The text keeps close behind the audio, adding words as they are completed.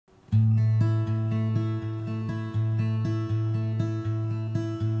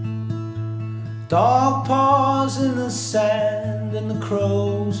Dog paws in the sand and the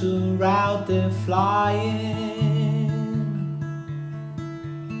crows are out there flying.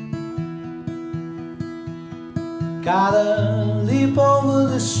 Gotta leap over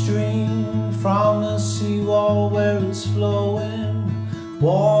the stream from the seawall where it's flowing.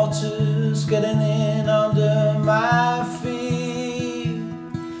 Water's getting in under my feet.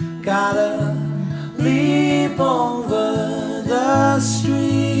 Gotta leap over the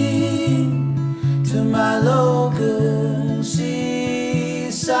stream to my local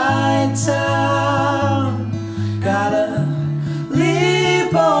seaside town. Gotta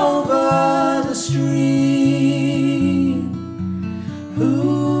leap over the stream.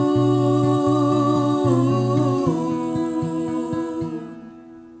 Ooh.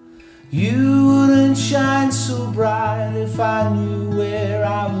 You wouldn't shine so bright if I knew where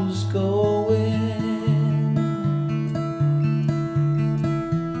I was going.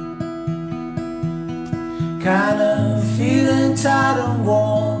 Kinda feeling tired and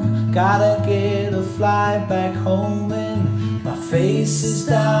warm. Gotta get a flight back home, and my face is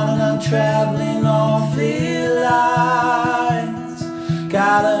down and I'm traveling awfully light.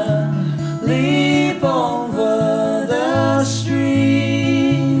 Gotta leap over the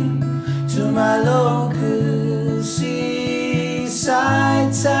stream to my local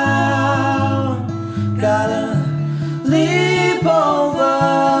seaside town. Gotta leap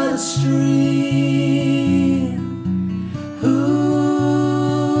over the stream.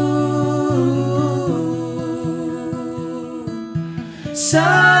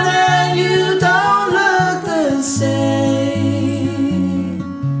 Son, and you don't look the same.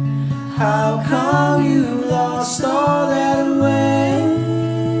 How come you lost all that weight?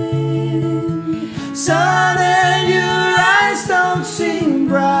 Son, and your eyes don't seem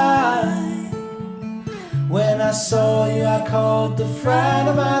bright. When I saw you, I caught the fright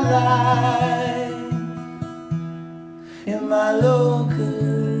of my life. In my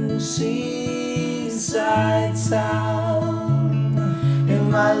local seaside town. In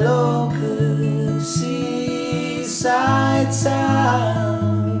my local seaside town.